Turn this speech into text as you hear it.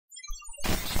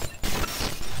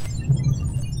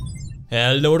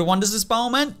Hello everyone, this is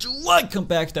Bauman and welcome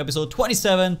back to episode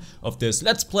 27 of this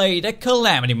Let's Play the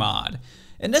Calamity Mod.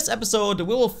 In this episode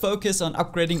we will focus on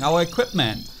upgrading our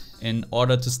equipment in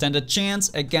order to stand a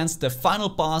chance against the final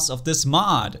boss of this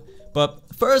mod. But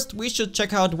first we should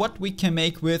check out what we can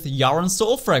make with Yarn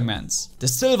Soul Fragments. The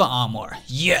silver armor,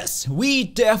 yes, we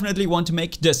definitely want to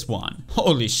make this one.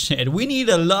 Holy shit, we need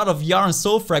a lot of Yarn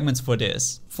Soul Fragments for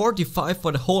this. 45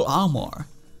 for the whole armor.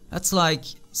 That's like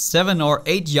 7 or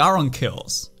 8 Yaron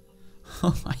kills.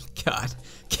 Oh my god.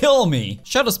 Kill me!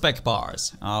 Shadow spec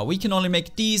bars. We can only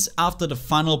make these after the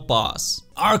final boss.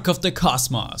 Arc of the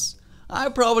Cosmos. I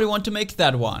probably want to make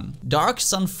that one. Dark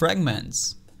Sun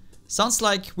Fragments. Sounds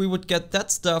like we would get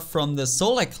that stuff from the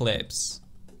solar eclipse.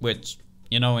 Which,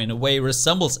 you know, in a way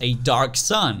resembles a dark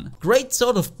sun. Great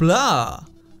Sword of Blah.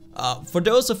 For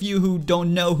those of you who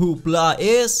don't know who Blah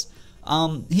is,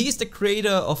 he's the creator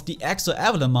of the Exo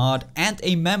Avalon mod and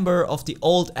a member of the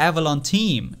old Avalon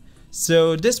team.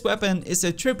 So this weapon is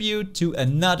a tribute to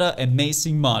another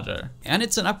amazing modder. And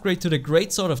it's an upgrade to the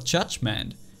Great Sword of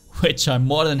Judgment, which I'm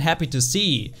more than happy to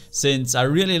see, since I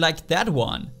really like that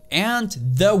one. And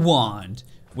the Wand,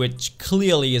 which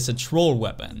clearly is a troll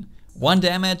weapon. 1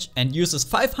 damage and uses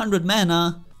 500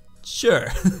 mana? Sure.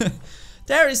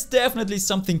 There is definitely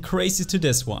something crazy to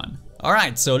this one.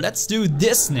 Alright, so let's do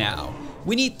this now.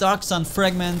 We need Dark Sun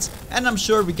Fragments, and I'm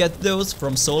sure we get those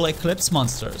from Solar Eclipse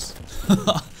monsters.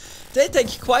 They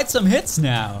take quite some hits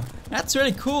now. That's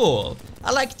really cool.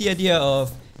 I like the idea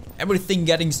of everything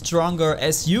getting stronger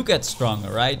as you get stronger,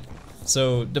 right?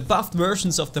 So the buffed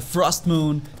versions of the Frost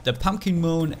Moon, the Pumpkin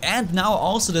Moon, and now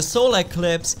also the Solar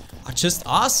Eclipse are just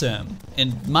awesome.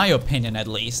 In my opinion at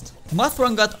least.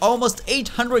 Mothron got almost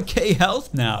 800k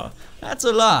health now. That's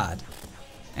a lot.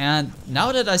 And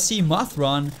now that I see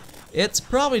Mothron, it's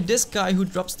probably this guy who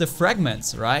drops the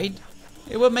fragments, right?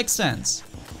 It would make sense.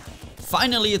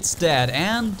 Finally it's dead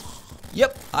and...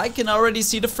 Yep, I can already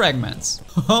see the fragments.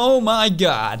 Oh my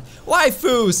god!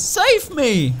 Waifus, save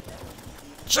me!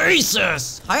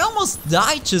 Jesus! I almost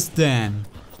died just then.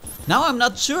 Now I'm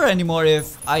not sure anymore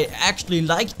if I actually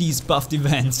like these buffed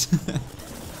events.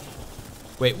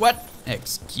 Wait, what?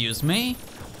 Excuse me?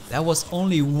 That was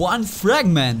only 1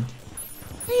 fragment.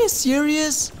 Are you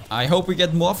serious? I hope we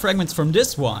get more fragments from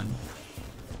this one.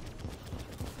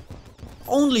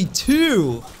 Only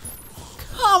 2?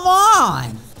 Come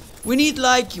on! We need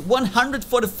like 100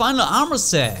 for the final armor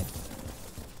set.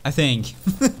 I think.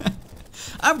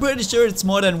 I'm pretty sure it's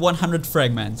more than 100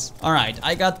 fragments. Alright,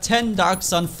 I got 10 Dark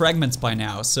Sun Fragments by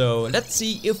now, so let's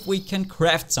see if we can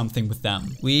craft something with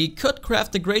them. We could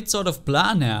craft the Great Sword of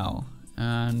Blah now,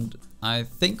 and I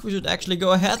think we should actually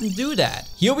go ahead and do that.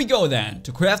 Here we go then.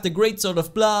 To craft the Great Sword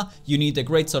of Blah, you need the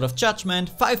Great Sword of Judgment,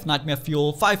 5 Nightmare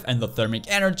Fuel, 5 Endothermic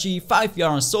Energy, 5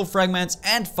 Yarn Soul Fragments,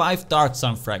 and 5 Dark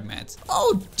Sun Fragments.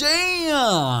 Oh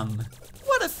damn!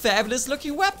 What a fabulous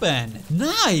looking weapon!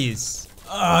 Nice!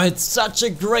 Oh, it's such a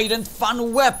great and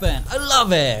fun weapon. I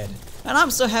love it. And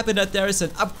I'm so happy that there is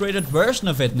an upgraded version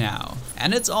of it now.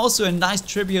 And it's also a nice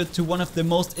tribute to one of the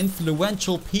most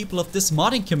influential people of this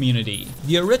modding community.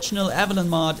 The original Avalon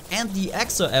mod and the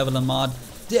Exo Avalon mod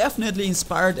definitely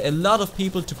inspired a lot of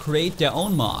people to create their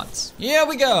own mods. Here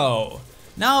we go.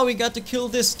 Now we got to kill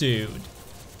this dude.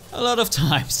 A lot of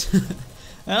times.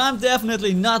 And I'm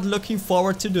definitely not looking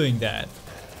forward to doing that.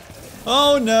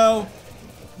 Oh no.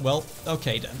 Well,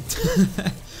 okay then.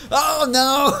 Oh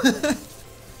no!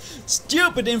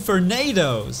 Stupid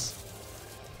Infernados!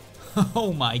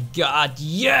 Oh my god,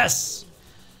 yes!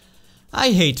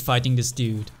 I hate fighting this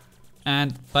dude.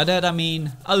 And by that I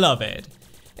mean, I love it.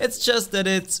 It's just that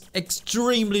it's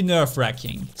extremely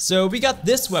nerve-wracking. So we got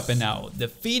this weapon now, the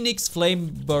Phoenix Flame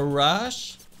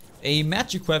Barrage. A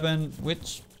magic weapon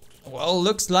which, well,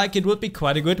 looks like it would be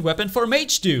quite a good weapon for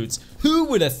mage dudes. Who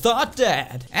would have thought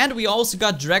that? And we also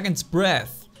got Dragon's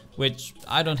Breath, which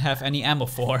I don't have any ammo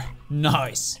for.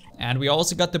 Nice. And we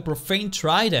also got the Profane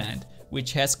Trident,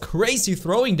 which has crazy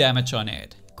throwing damage on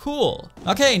it. Cool.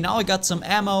 Okay, now I got some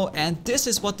ammo and this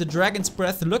is what the Dragon's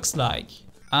Breath looks like.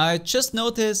 I just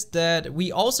noticed that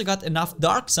we also got enough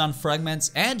Dark Sun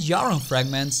Fragments and Yaron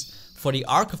Fragments for the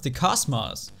Arc of the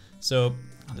Cosmos. So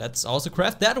let's also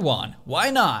craft that one.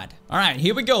 Why not? Alright,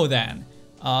 here we go then.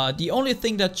 The only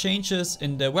thing that changes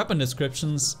in the weapon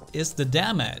descriptions is the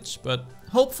damage, but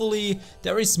hopefully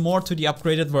there is more to the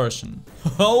upgraded version.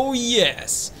 Oh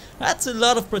yes! That's a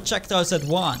lot of projectiles at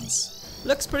once.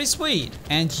 Looks pretty sweet.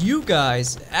 And you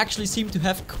guys actually seem to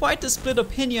have quite a split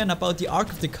opinion about the Arc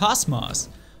of the Cosmos.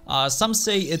 Some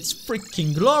say it's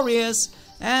freaking glorious,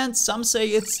 and some say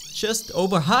it's just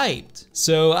overhyped.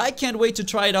 So I can't wait to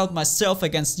try it out myself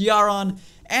against Yaron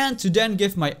and to then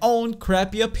give my own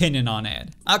crappy opinion on it.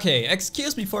 Okay,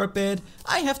 excuse me for a bit,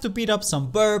 I have to beat up some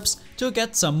burps to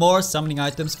get some more summoning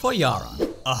items for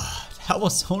Yaron. That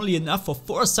was only enough for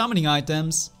 4 summoning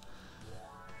items.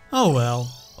 Oh well.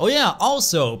 Oh yeah,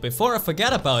 also, before I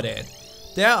forget about it,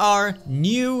 there are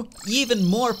new, even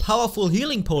more powerful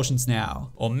healing potions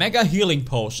now. Omega Healing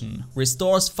Potion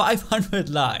restores 500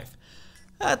 life.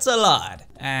 That's a lot.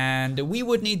 And we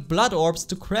would need blood orbs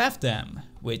to craft them,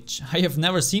 which I have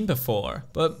never seen before.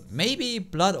 But maybe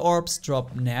blood orbs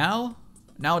drop now?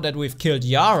 Now that we've killed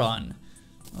Yaron.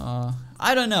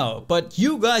 I don't know, but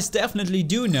you guys definitely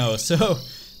do know, so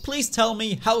please tell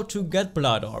me how to get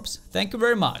blood orbs. Thank you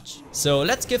very much. So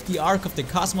let's give the Ark of the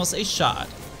Cosmos a shot.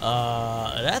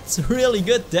 That's really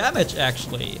good damage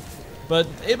actually. But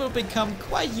it will become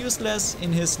quite useless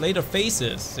in his later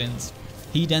phases, since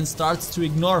he then starts to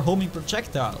ignore homing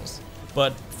projectiles.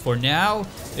 But for now,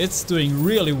 it's doing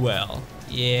really well.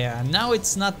 Yeah, now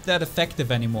it's not that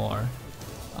effective anymore.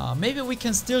 Maybe we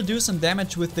can still do some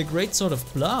damage with the Greatsword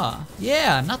of Blah.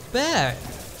 Yeah, not bad.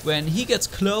 When he gets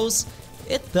close,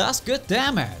 it does good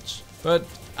damage. But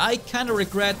I kinda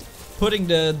regret putting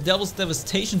the Devil's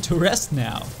Devastation to rest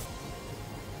now.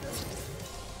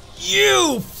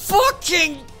 You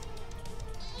fucking...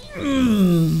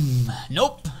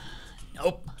 Nope.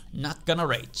 Nope. Not gonna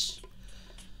rage.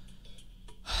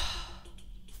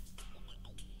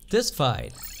 This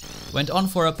fight went on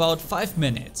for about 5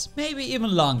 minutes, maybe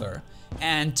even longer.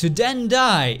 And to then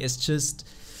die is just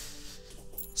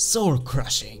soul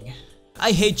crushing.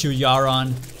 I hate you,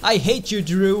 Yaron. I hate you,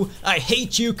 Drew. I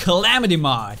hate you, Calamity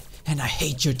Mod. And I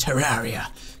hate you, Terraria.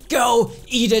 Go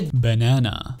eat a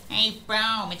banana. Hey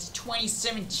Baum, it's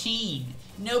 2017.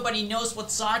 Nobody knows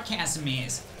what sarcasm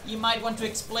is. You might want to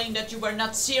explain that you were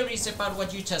not serious about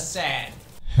what you just said.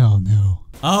 Hell no.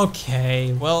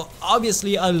 Okay, well,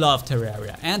 obviously I love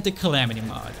Terraria and the Calamity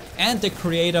Mod and the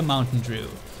creator Mountain Drew.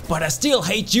 But I still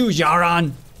hate you,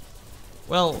 Yaron.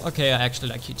 Well, okay, I actually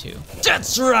like you too.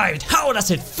 That's right! How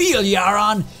does it feel,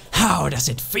 Yaron? How does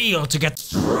it feel to get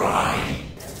fried?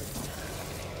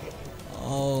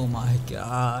 Oh my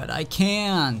god, I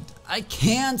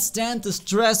can't stand the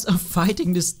stress of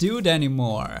fighting this dude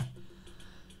anymore.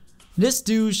 This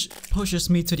douche pushes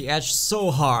me to the edge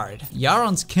so hard.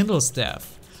 Yaron's Kindle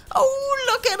Staff. Oh,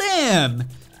 look at him!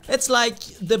 It's like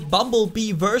the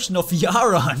Bumblebee version of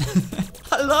Yaron.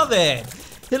 I love it!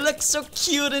 He looks so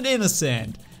cute and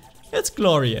innocent. It's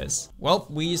glorious. Well,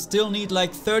 we still need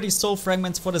like 30 soul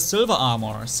fragments for the silver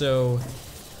armor, so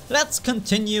let's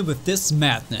continue with this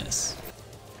madness.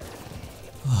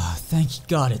 Oh, thank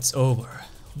God it's over.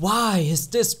 Why is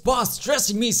this boss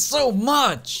stressing me so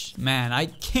much? Man, I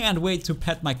can't wait to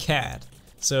pet my cat,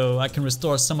 so I can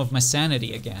restore some of my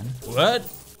sanity again. What?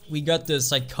 We got the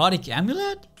psychotic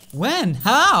amulet? When?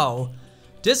 How?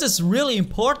 This is really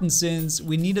important since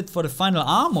we need it for the final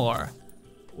armor.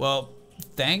 Well,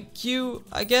 thank you,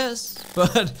 I guess.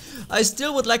 But I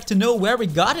still would like to know where we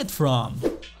got it from.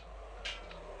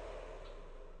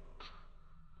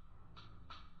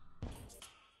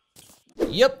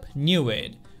 Yep, knew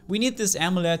it. We need this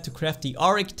amulet to craft the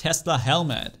Auric Tesla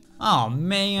helmet. Oh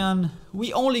man,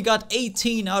 we only got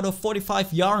 18 out of 45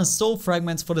 Yaron soul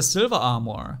fragments for the silver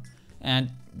armor.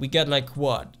 And we get like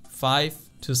what, 5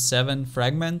 to 7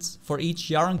 fragments for each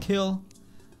Yaron kill?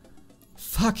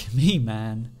 Fuck me,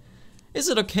 man. Is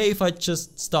it okay if I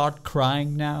just start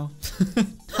crying now?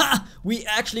 Ha! We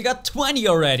actually got 20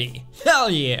 already! Hell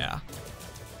yeah!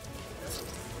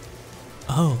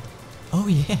 Oh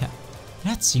yeah.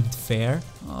 That seemed fair.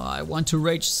 Oh, I want to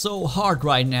rage so hard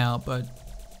right now, but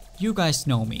you guys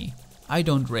know me. I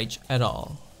don't rage at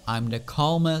all. I'm the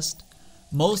calmest,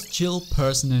 most chill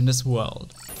person in this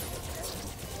world.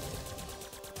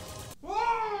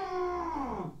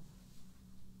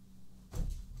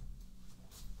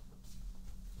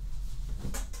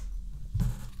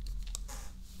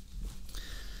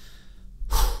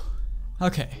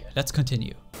 Okay, let's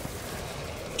continue.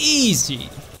 Easy!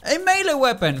 A melee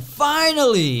weapon,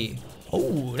 finally!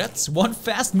 Oh, that's one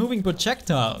fast moving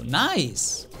projectile,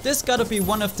 nice! This gotta be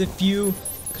one of the few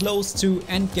close to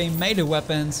endgame melee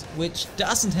weapons which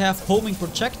doesn't have homing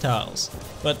projectiles.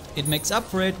 But it makes up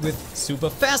for it with super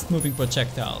fast moving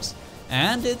projectiles.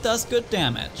 And it does good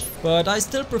damage. But I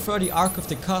still prefer the Ark of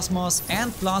the Cosmos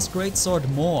and Blast Greatsword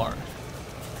more.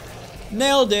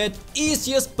 Nailed it!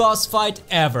 Easiest boss fight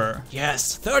ever!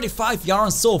 Yes, 35 Yaron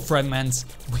soul fragments!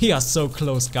 We are so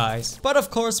close, guys. But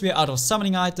of course we are out of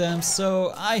summoning items,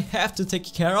 so I have to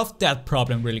take care of that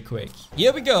problem really quick.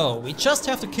 Here we go, we just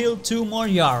have to kill 2 more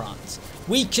Yarons.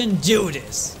 We can do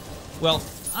this. Well,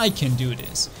 I can do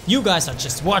this. You guys are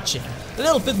just watching. A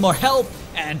little bit more help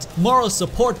and moral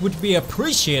support would be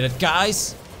appreciated,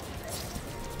 guys.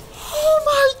 Oh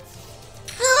my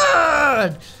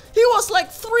god! He was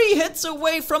like 3 hits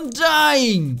away from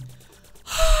dying.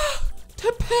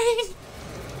 The pain.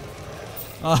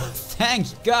 Oh,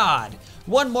 thank God.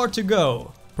 1 more to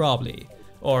go, probably.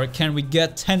 Or can we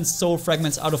get 10 soul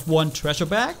fragments out of 1 treasure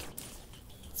bag?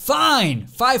 Fine!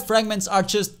 5 fragments are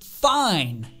just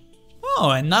fine.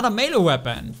 Oh, another melee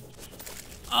weapon.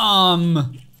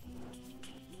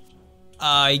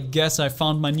 I guess I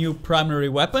found my new primary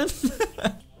weapon.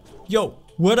 Yo,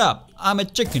 what up? I'm a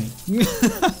chicken.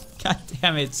 God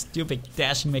damn it, stupid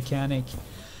dashing mechanic.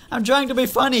 I'm trying to be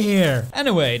funny here.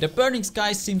 Anyway, the burning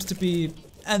sky seems to be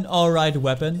an alright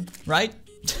weapon, right?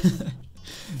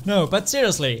 No, but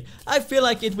seriously, I feel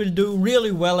like it will do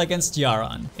really well against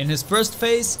Yaron. In his first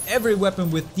phase, every weapon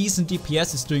with decent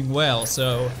DPS is doing well,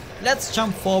 so let's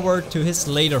jump forward to his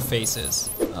later phases.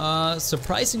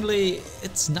 Surprisingly,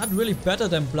 it's not really better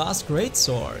than Blast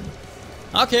Greatsword.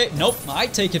 Okay, nope, I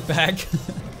take it back.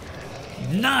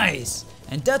 Nice!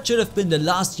 And that should have been the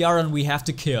last Yaron we have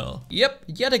to kill. Yep,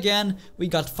 yet again, we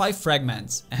got 5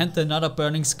 fragments and another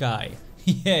burning sky.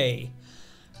 Yay!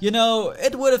 You know,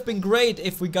 it would have been great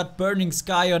if we got burning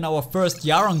sky on our first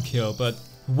Yaron kill, but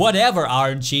whatever,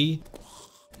 RNG.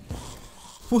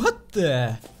 What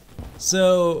the?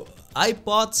 So, I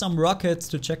bought some rockets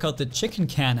to check out the chicken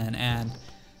cannon and,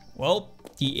 well,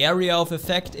 the area of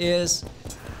effect is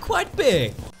quite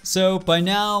big. So by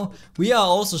now, we are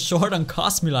also short on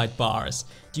Cosmolite bars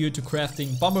due to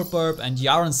crafting Bumbleburp and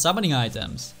Yaron summoning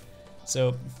items.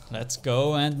 So let's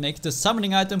go and make the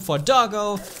summoning item for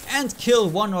Doggo and kill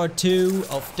 1 or 2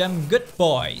 of them good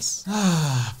boys.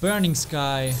 Ah, Burning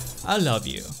Sky, I love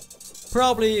you.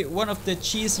 Probably one of the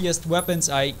cheesiest weapons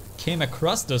I came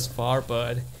across thus far,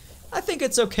 but I think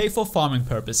it's okay for farming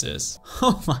purposes.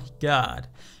 Oh my god,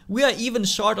 we are even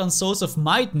short on Souls of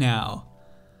Might now.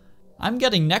 I'm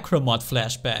getting Necromod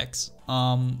flashbacks.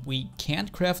 We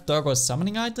can't craft Doggo's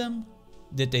summoning item?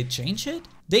 Did they change it?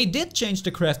 They did change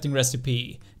the crafting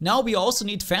recipe. Now we also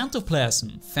need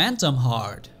Phantoplasm. Phantom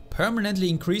Heart. Permanently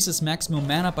increases maximum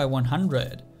mana by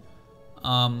 100.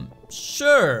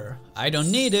 Sure. I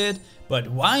don't need it, but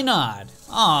why not?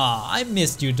 Aw, I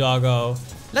missed you, Doggo.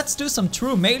 Let's do some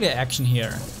true melee action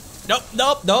here.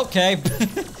 Nope, okay.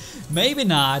 Maybe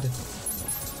not.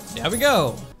 There we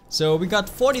go. So we got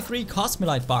 43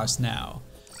 Cosmolite bars now.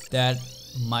 That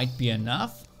might be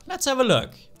enough. Let's have a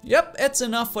look. Yep, it's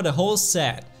enough for the whole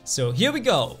set. So here we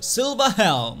go. Silver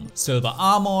helm, silver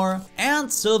armor,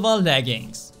 and silver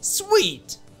leggings.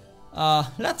 Sweet!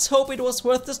 Let's hope it was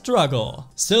worth the struggle.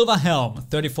 Silver helm,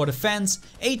 34 defense,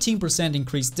 18%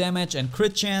 increased damage and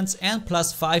crit chance, and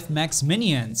plus 5 max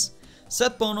minions.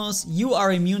 Set bonus, you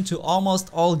are immune to almost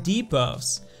all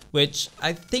debuffs, which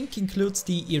I think includes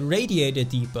the irradiated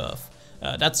debuff.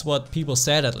 That's what people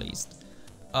said at least.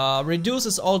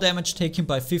 Reduces all damage taken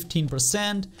by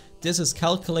 15%. This is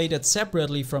calculated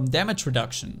separately from damage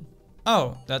reduction.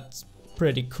 Oh, that's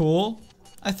pretty cool,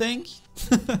 I think.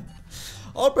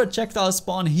 All projectiles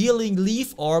spawn healing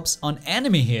leaf orbs on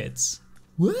enemy hits.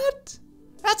 What?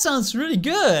 That sounds really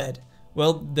good.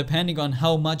 Well, depending on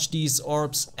how much these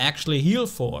orbs actually heal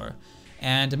for.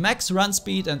 And max run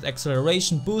speed and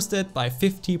acceleration boosted by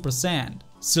 50%.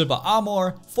 Silver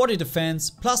armor, 40 defense,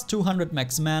 plus 200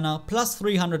 max mana, plus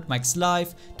 300 max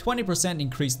life, 20%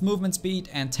 increased movement speed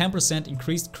and 10%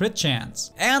 increased crit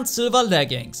chance. And silver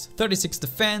leggings, 36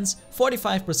 defense,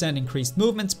 45% increased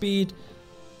movement speed.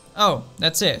 Oh,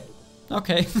 that's it.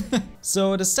 Okay.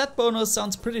 So the set bonus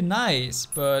sounds pretty nice,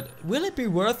 but will it be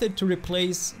worth it to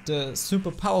replace the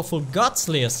super powerful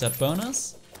Godslayer set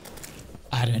bonus?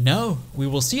 I don't know, we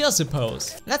will see I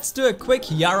suppose. Let's do a quick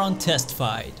Yaron test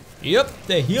fight. Yep,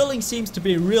 the healing seems to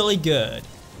be really good.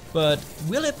 But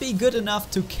will it be good enough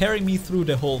to carry me through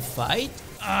the whole fight?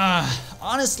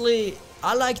 Honestly,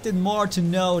 I liked it more to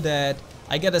know that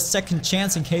I get a second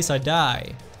chance in case I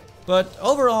die. But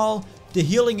overall, the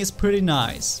healing is pretty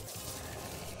nice.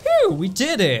 Phew, we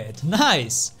did it!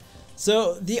 Nice!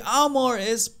 So the armor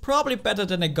is probably better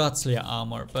than a Godslayer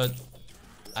armor, but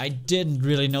I didn't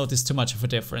really notice too much of a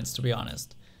difference, to be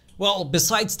honest. Well,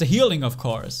 besides the healing, of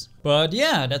course. But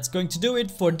yeah, that's going to do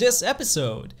it for this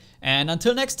episode. And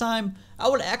until next time, I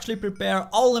will actually prepare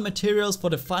all the materials for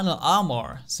the final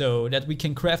armor, so that we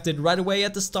can craft it right away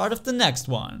at the start of the next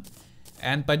one.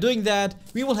 And by doing that,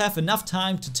 we will have enough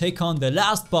time to take on the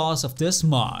last boss of this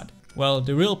mod. Well,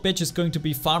 the real bitch is going to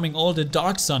be farming all the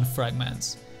Dark Sun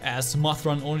fragments, as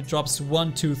Mothron only drops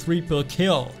 1, 2, 3 per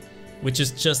kill. which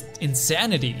is just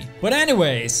insanity. But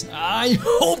anyways, I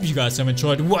hope you guys have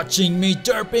enjoyed watching me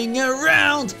derping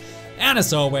around. And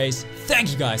as always,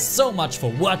 thank you guys so much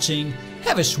for watching.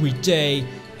 Have a sweet day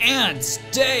and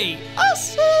stay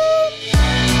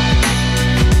awesome!